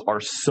beans are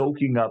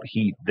soaking up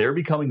heat. They're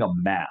becoming a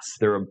mass.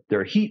 They're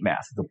a heat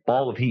mass. It's a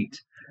ball of heat.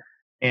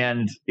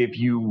 And if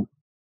you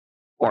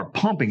are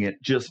pumping it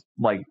just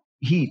like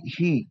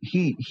heat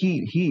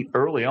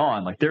early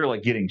on, like they're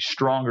like getting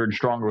stronger and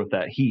stronger with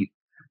that heat,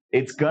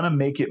 it's going to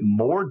make it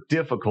more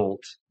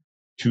difficult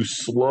to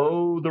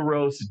slow the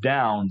roast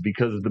down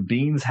because the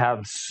beans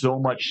have so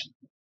much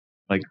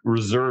like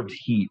reserved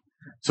heat.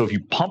 So if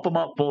you pump them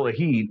up full of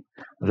heat,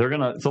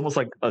 it's almost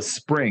like a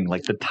spring.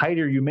 Like the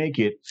tighter you make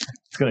it,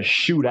 it's going to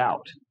shoot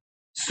out.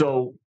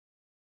 So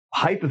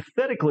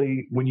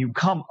hypothetically, when you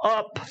come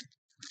up,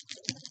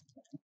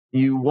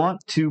 you want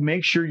to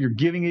make sure you're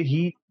giving it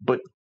heat, but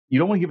you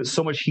don't want to give it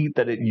so much heat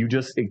that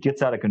it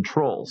gets out of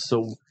control.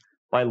 So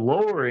by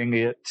lowering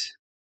it,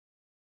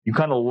 you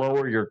kind of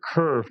lower your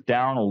curve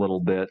down a little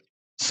bit.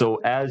 So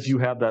as you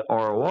have that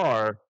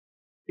ROR,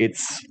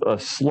 it's a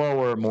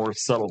slower, more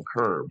subtle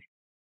curve.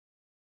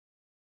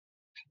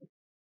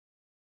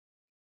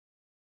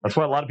 That's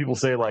why a lot of people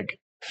say like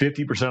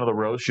 50% of the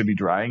roast should be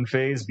drying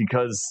phase,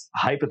 because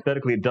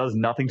hypothetically it does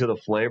nothing to the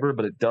flavor,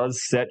 but it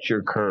does set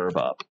your curve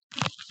up.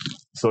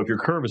 So if your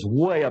curve is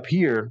way up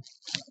here,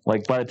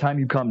 like by the time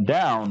you come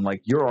down,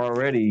 like you're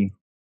already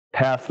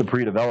past the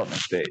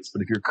pre-development phase.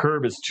 But if your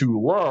curve is too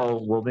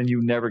low, well, then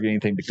you never get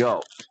anything to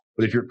go.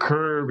 But if your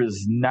curve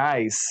is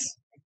nice,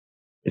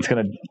 it's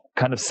going to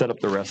kind of set up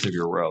the rest of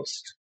your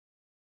roast.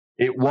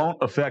 It won't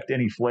affect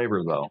any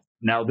flavor, though.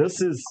 Now,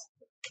 this is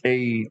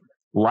a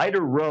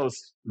lighter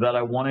roast that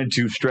I wanted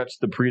to stretch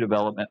the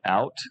pre-development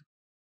out.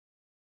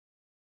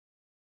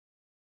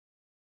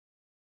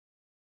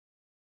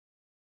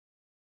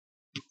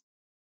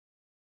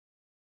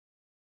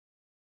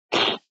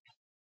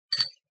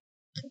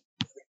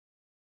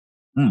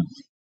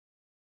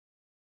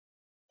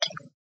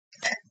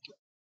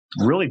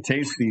 Really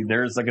tasty.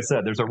 There's, like I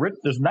said,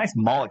 there's nice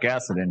malic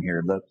acid in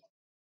here. The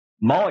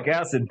malic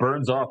acid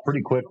burns off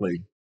pretty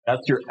quickly.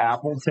 That's your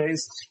apple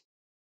taste.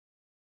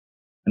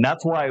 And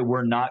that's why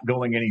we're not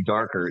going any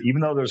darker.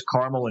 Even though there's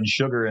caramel and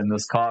sugar in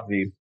this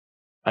coffee,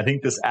 I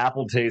think this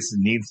apple taste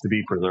needs to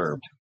be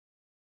preserved.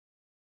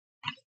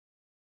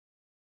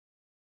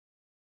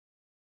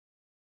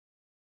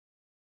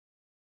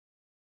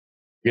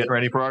 Getting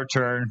ready for our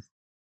turn.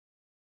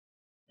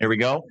 Here we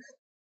go.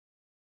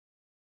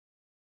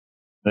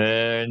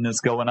 And it's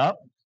going up.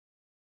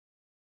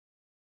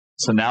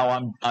 So now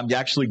I'm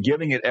actually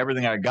giving it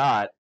everything I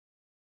got.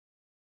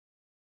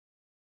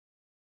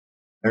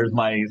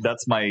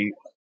 That's my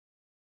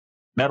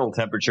metal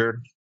temperature.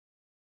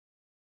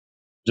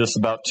 Just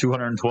about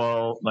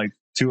 212, like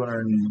 200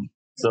 and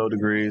so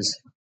degrees.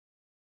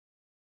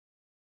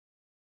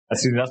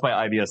 Excuse me, that's my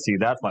IBST.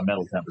 That's my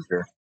metal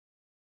temperature.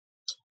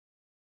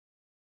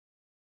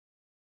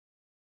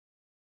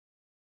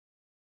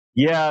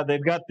 Yeah,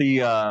 they've got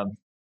the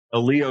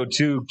Aillio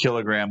 2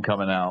 kilogram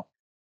coming out.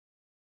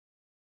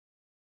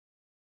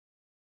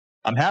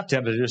 I'm half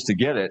tempted just to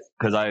get it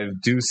because I'm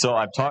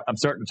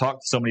starting to talk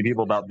to so many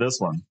people about this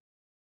one.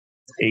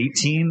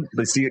 18,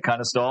 but see it kind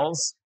of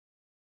stalls.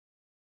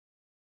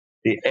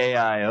 The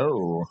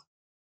AIO.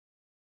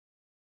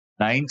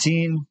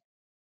 19.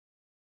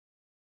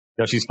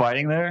 Yeah, she's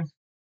fighting there.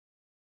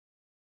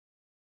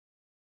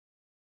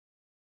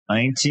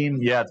 19.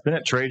 Yeah, it's been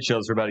at trade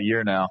shows for about a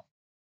year now.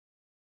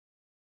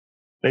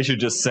 They should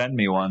just send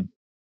me one.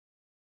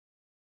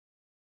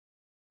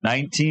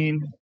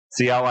 19.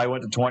 See how I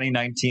went to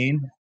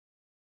 2019?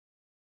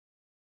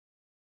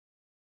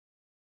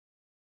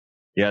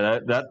 Yeah,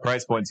 that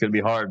price point's going to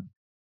be hard.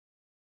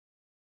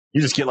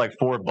 You just get like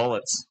 4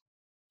 bullets.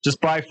 Just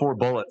buy 4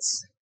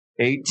 bullets.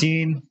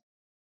 18.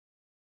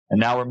 And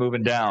now we're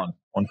moving down.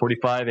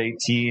 145,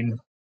 18.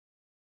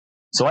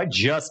 So I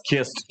just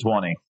kissed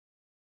 20.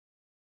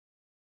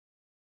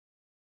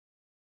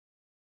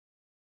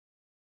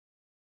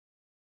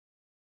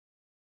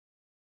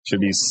 Should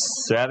be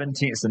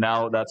 17. So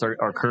now that's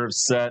our curve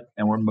set,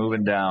 and we're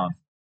moving down.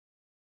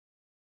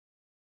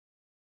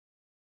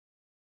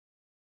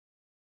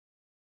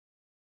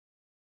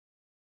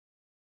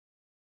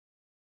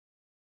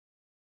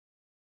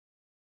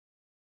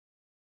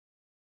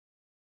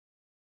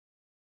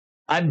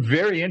 I'm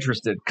very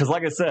interested because,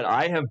 like I said,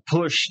 I'm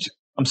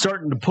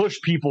starting to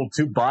push people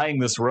to buying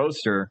this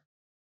roaster.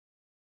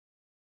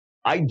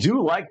 I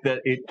do like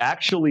that it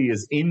actually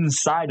is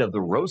inside of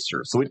the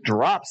roaster, so it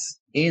drops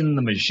in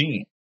the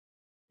machine.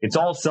 It's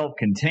all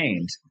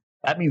self-contained.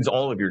 That means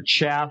all of your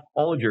chaff,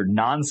 all of your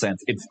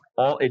nonsense,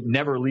 it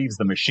never leaves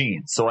the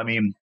machine. So, I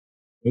mean,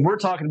 when we're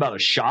talking about a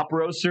shop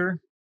roaster,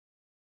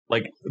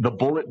 like the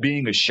bullet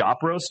being a shop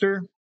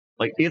roaster,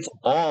 like it's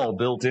all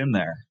built in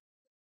there.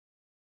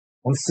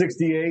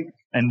 168,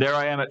 and there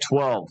I am at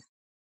 12.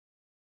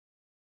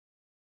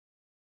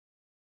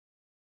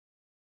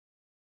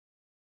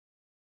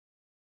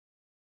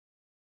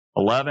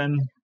 $11,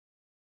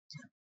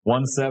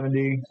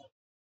 170,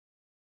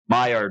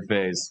 Maillard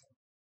phase.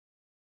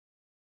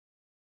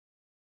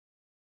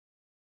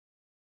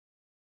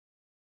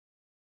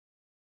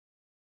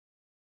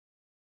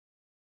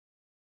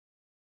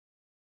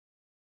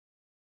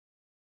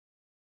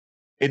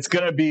 It's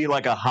going to be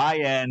like a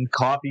high-end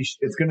coffee.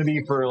 It's going to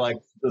be for like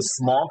the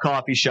small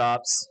coffee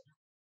shops.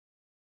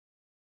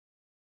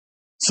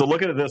 So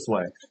look at it this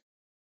way.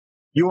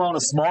 You own a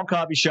small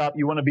coffee shop.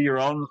 You want to be your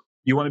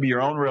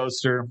own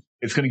roaster.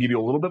 It's going to give you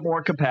a little bit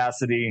more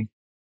capacity.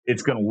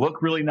 It's going to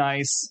look really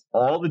nice.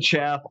 All the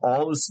chaff,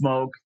 all the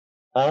smoke,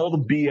 all the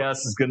BS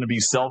is going to be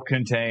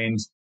self-contained.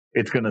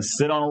 It's going to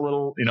sit on a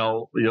little,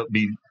 it'll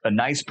be a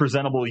nice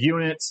presentable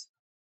unit.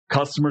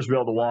 Customers will be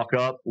able to walk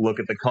up, look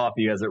at the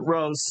coffee as it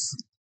roasts.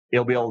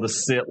 It'll be able to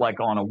sit like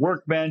on a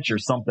workbench or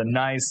something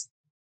nice.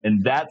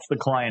 And that's the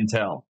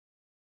clientele.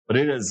 But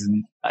it is,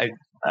 I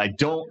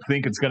don't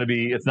think it's going to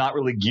be, it's not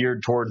really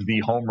geared towards the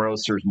home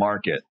roasters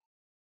market.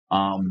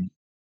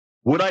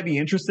 Would I be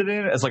interested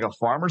in it as like a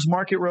farmer's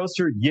market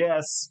roaster?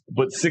 Yes,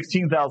 but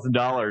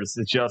 $16,000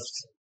 is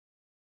just,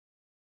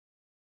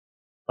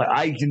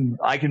 I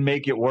can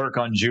make it work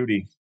on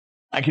Judy.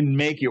 I can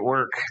make it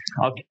work.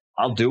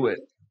 I'll do it.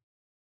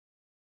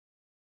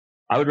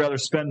 I would rather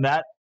spend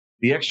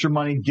the extra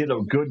money, get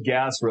a good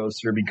gas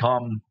roaster,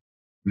 become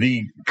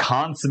the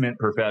consummate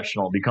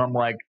professional, become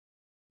like,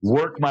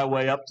 work my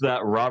way up to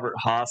that Robert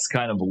Haas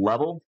kind of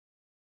level,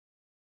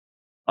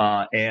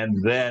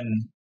 and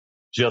then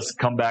just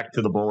come back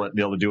to the bullet and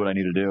be able to do what I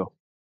need to do.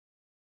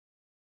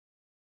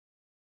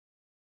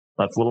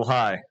 That's a little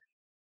high.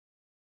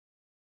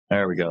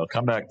 There we go.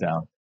 Come back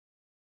down.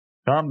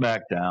 Come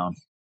back down.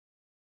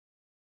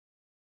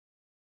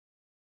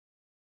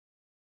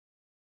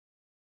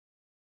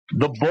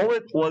 The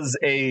bullet was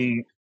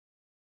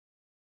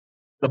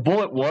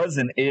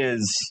and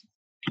is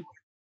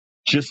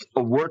just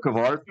a work of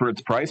art for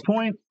its price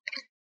point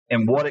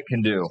and what it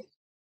can do.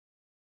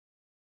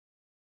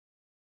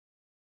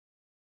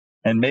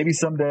 And maybe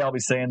someday I'll be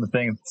saying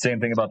the same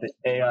thing about the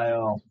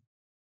AIO,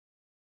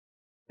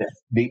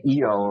 the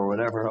EO or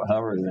whatever,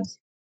 however it is.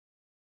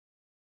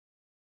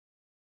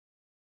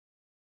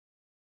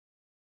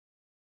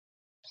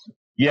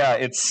 Yeah,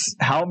 it's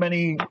how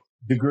many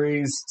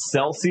degrees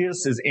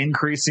Celsius is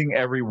increasing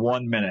every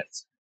 1 minute.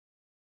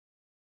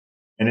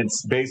 And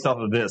it's based off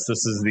of this.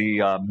 This is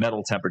the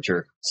metal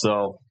temperature.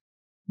 So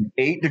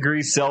 8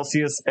 degrees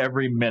Celsius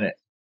every minute.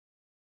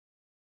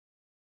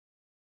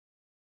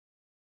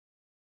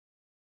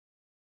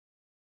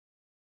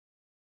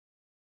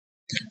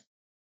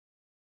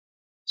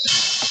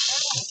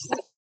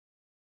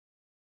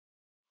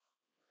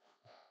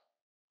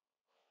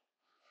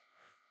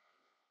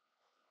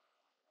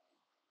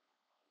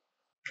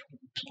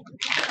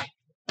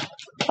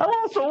 I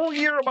lost a whole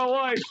year of my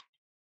life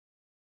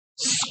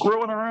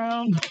screwing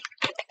around.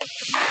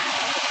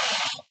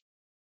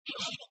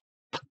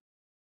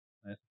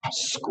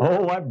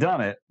 Oh, I've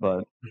done it,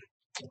 but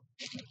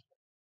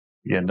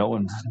yeah, no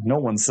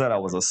one said I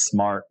was a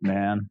smart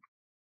man.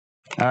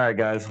 All right,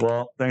 guys.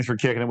 Well, thanks for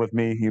kicking it with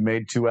me. You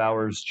made 2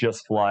 hours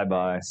just fly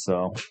by,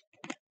 so